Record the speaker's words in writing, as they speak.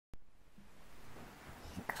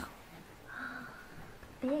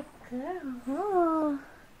big girl. Oh,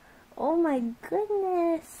 oh my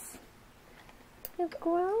goodness. You're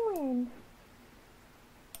growing.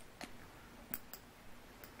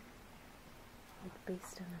 Like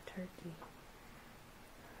based on a turkey.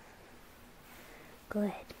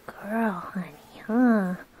 Good girl, honey,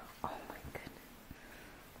 huh? Oh my goodness.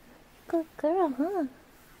 Good girl, huh?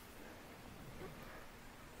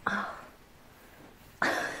 Oh.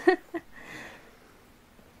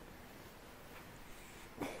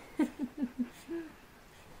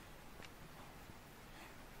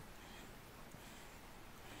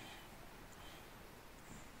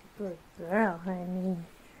 Good girl, honey.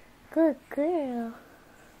 Good girl.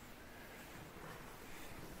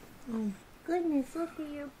 Oh goodness, look at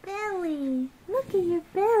your belly. Look at your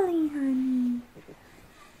belly, honey.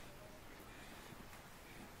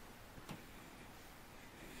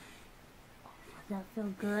 Does that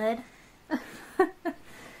feel good?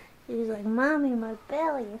 She's like, Mommy, my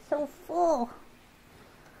belly is so full.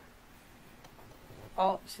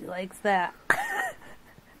 Oh, she likes that.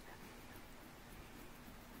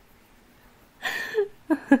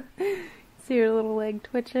 See her little leg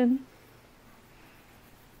twitching?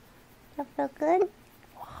 Does that feel good?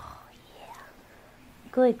 Oh, yeah.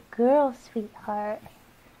 Good girl, sweetheart.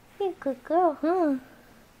 You're a good girl, huh?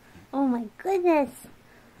 Oh my goodness.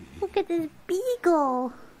 Look at this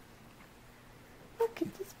beagle. Look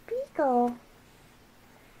at this beagle.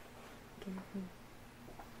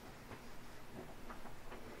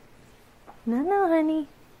 No, honey.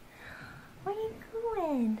 Where are you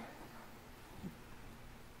going?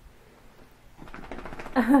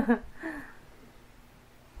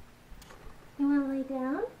 You want to lay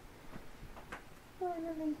down? You want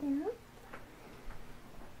to lay down?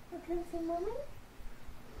 You can see Mommy?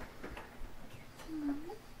 Can you see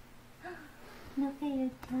Mommy? Look at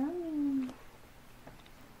your tummy.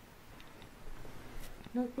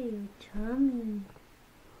 Look at your tummy.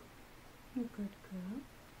 You're a good girl.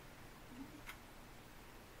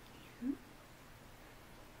 Yeah.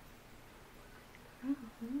 Oh,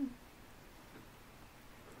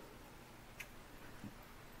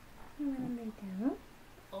 You want to lay down?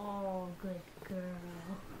 Oh, good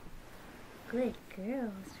girl. Good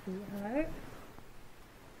girl, sweetheart.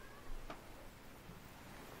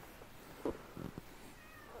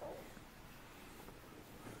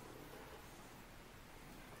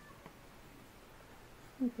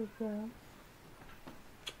 Good girl.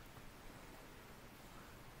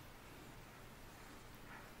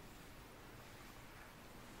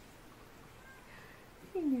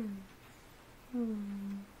 Sit down.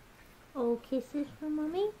 Oh, kisses for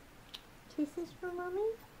Mommy? Kisses for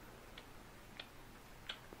Mommy?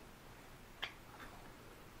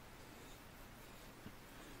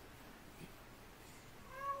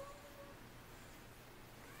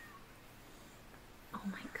 Oh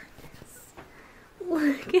my goodness.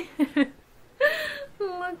 Look at her.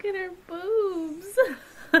 Look at her boobs.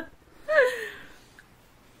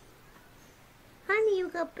 Honey, you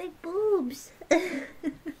got big boobs.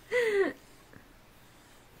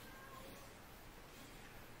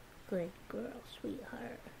 Good girl,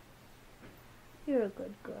 sweetheart. You're a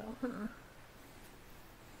good girl, huh?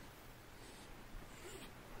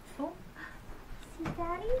 Oh, see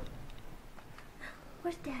Daddy?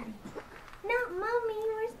 Where's Daddy? Not Mommy,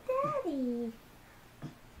 where's Daddy?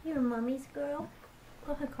 You're Mommy's girl.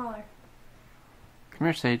 Go ahead, call her. Come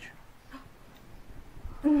here, Sage.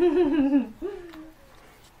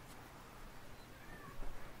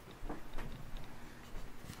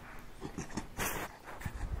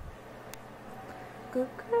 Good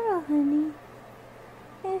girl, honey.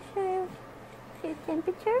 Can you show your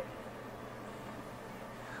temperature?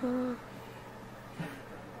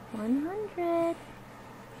 100.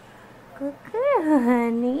 Good girl,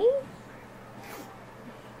 honey.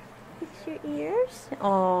 Fix your ears.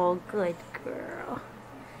 Oh, good girl.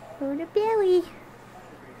 Show the belly.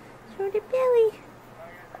 Show the belly.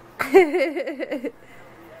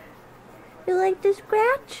 You like to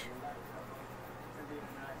scratch?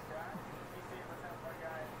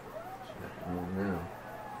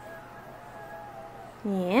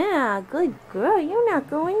 Yeah, good girl. You're not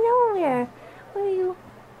going nowhere. What are you?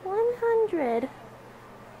 100.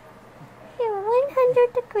 You're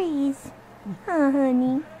 100 degrees. Huh,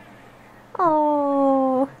 honey?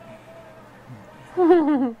 Oh.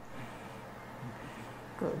 Good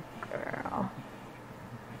girl.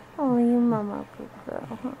 Oh, you mama good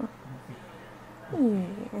girl, huh?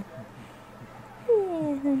 Yeah.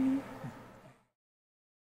 Yeah, honey.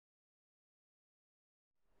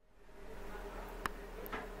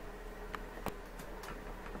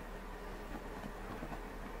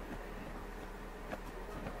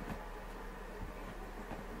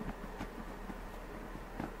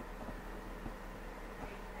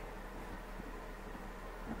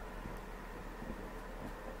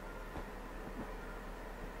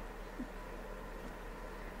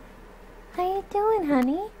 How you doing,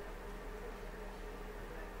 honey?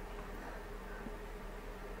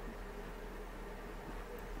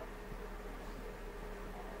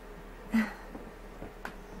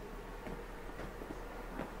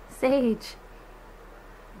 Sage.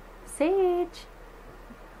 Sage.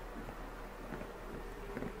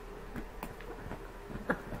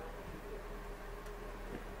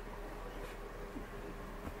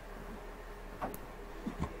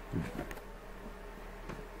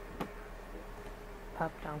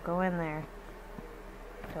 Pup, don't go in there.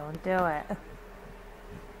 Don't do it.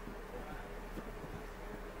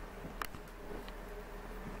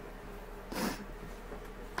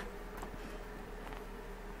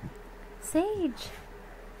 Sage.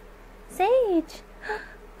 Sage.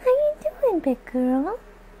 How you doing, big girl?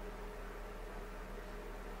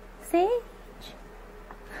 Sage.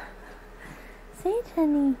 Sage,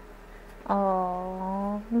 honey.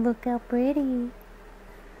 Oh, look how pretty.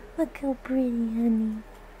 Look how pretty, honey.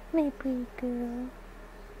 My pretty girl.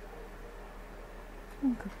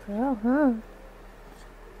 Good girl, huh?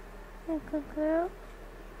 You're a good girl.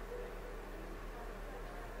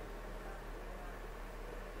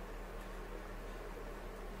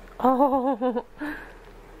 Oh,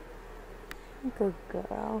 good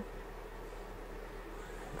girl.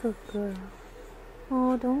 Good girl.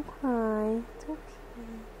 Oh, don't cry. It's okay.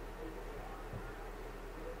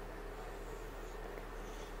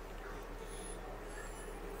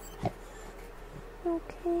 You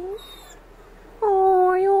okay? Oh,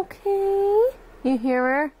 are you okay? You hear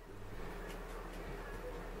her?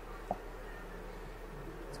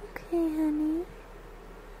 It's okay, honey.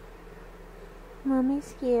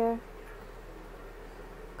 Mommy's here.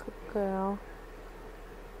 Good girl.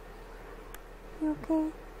 You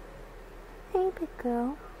okay? Hey, big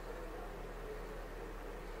girl.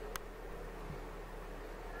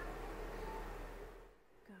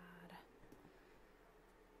 God.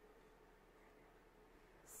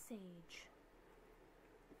 Sage.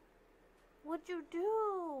 What'd you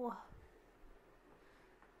do?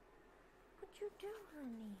 What'd you do,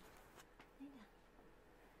 honey? Lay down.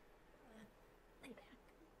 Lay back.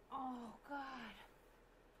 Oh, God.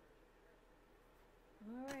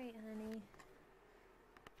 All right, honey.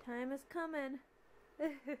 Time is coming.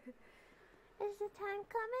 Is the time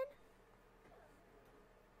coming?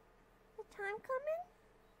 The time coming?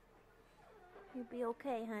 You'll be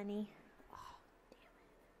okay, honey. Oh, damn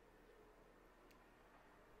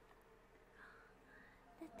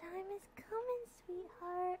it. The time is coming,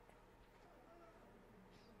 sweetheart.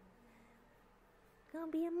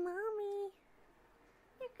 Gonna be a mommy.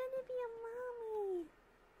 You're gonna be a mommy.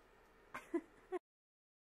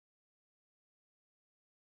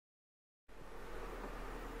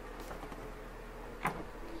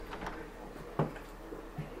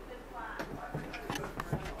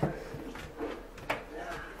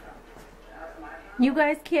 You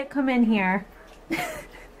guys can't come in here.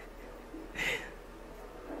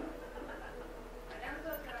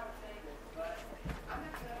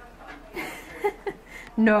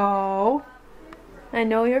 No. I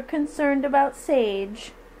know you're concerned about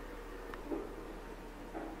Sage.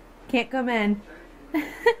 Can't come in.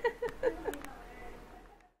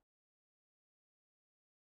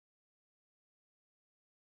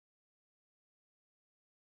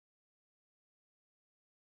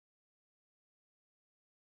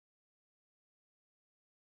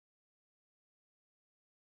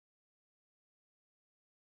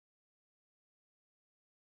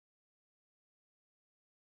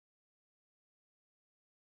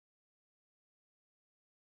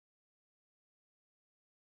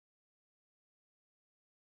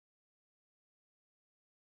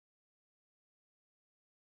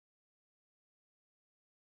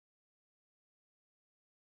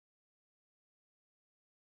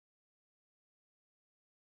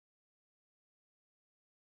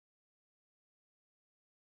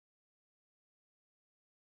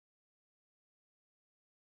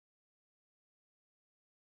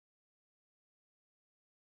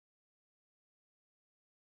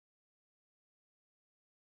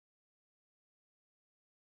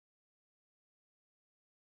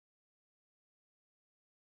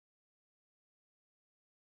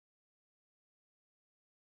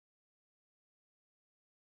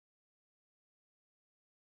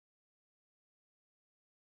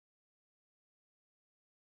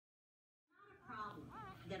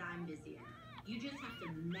 That I'm busy at. You just have to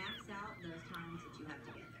max out those times that you have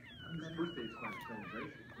together. First day's like a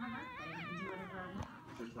celebration. My birthday, I can do whatever I want.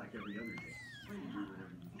 Just like every other day. You do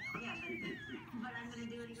whatever you want. Yeah, but I'm going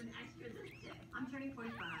to do it even extra this day. I'm turning 45,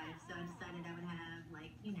 so I decided I would have,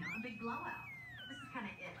 like, a big blowout. This is kind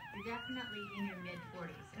of it. You're definitely in your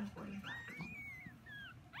mid-40s and 45.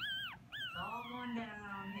 It's all going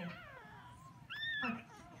downhill.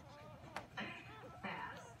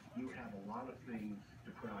 Fast. You have a lot of things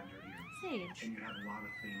to put on your ears. Sage. And you have a lot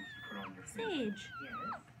of things to put on your fingers. Sage. Yes.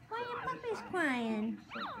 Why So your I puppy's decided to crying? give you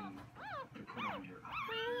something to put on your eyes.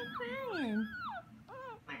 Why are you crying?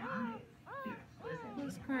 My eyes. Yes. Listen.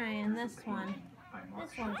 Who's crying? This one. By Mark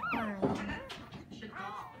This one's Chagall. crying.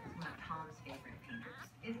 Chagall is one of Tom's favorite painters.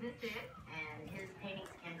 Is this it? And his paintings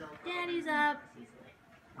can go for Daddy's up. easily.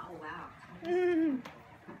 Oh, wow. And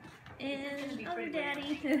oh,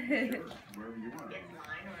 Daddy. Sure, wherever you want. It's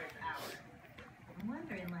mine or it's ours. I'm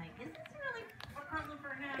wondering, like, is this really a present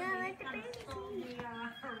for him? Yeah, like He's a kind of baby. stole me,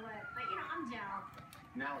 or what? But, you know, I'm down.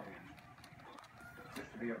 Now then, just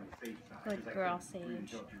to be on the safe side. Good 'cause I girl, couldn't really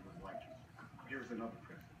Sage. tell if you would like it. Here's another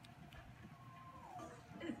present.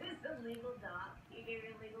 Is this a legal doc? You gave me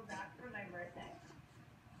a legal doc for my birthday.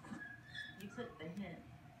 You took the hint.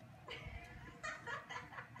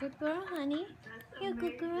 Good girl, honey. That's You a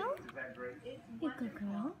good girl? Is that great? It's You a good wonderful.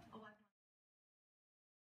 girl?